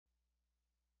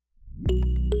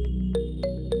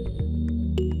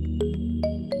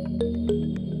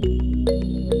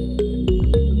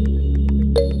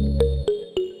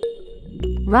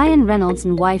Ryan Reynolds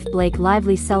and wife Blake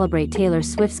Lively celebrate Taylor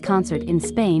Swift's concert in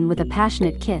Spain with a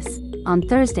passionate kiss. On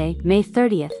Thursday, May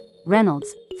 30th, Reynolds,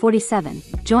 47,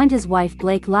 joined his wife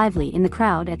Blake Lively in the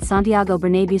crowd at Santiago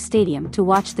Bernabéu Stadium to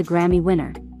watch the Grammy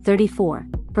winner, 34,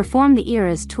 perform the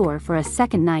Eras tour for a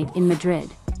second night in Madrid.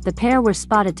 The pair were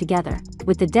spotted together,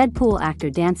 with the Deadpool actor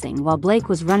dancing while Blake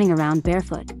was running around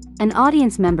barefoot. An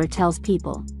audience member tells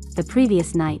People, the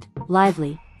previous night,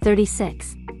 Lively,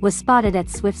 36, was spotted at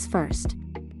Swift's first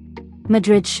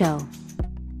Madrid show.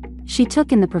 She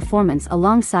took in the performance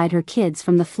alongside her kids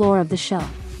from the floor of the show.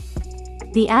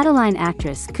 The Adeline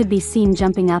actress could be seen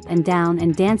jumping up and down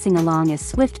and dancing along as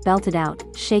Swift belted out,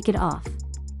 "Shake It Off."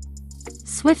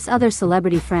 Swift's other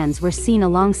celebrity friends were seen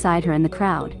alongside her in the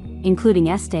crowd, including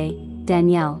Estee,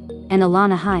 Danielle, and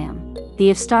Alana Hayam. The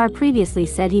IF star previously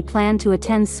said he planned to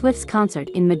attend Swift's concert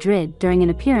in Madrid during an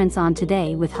appearance on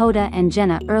Today with Hoda and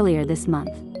Jenna earlier this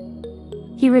month.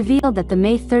 He revealed that the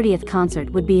May 30th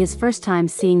concert would be his first time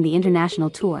seeing the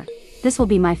international tour. "This will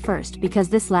be my first because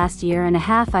this last year and a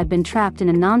half I've been trapped in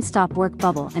a non-stop work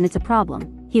bubble and it's a problem,"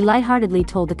 he lightheartedly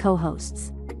told the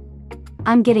co-hosts.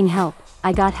 "I'm getting help,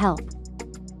 I got help."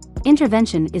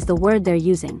 Intervention is the word they're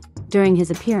using. During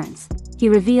his appearance, he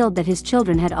revealed that his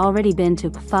children had already been to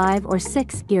 5 or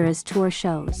 6 Eras tour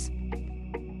shows.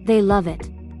 "They love it.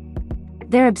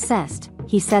 They're obsessed,"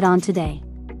 he said on Today.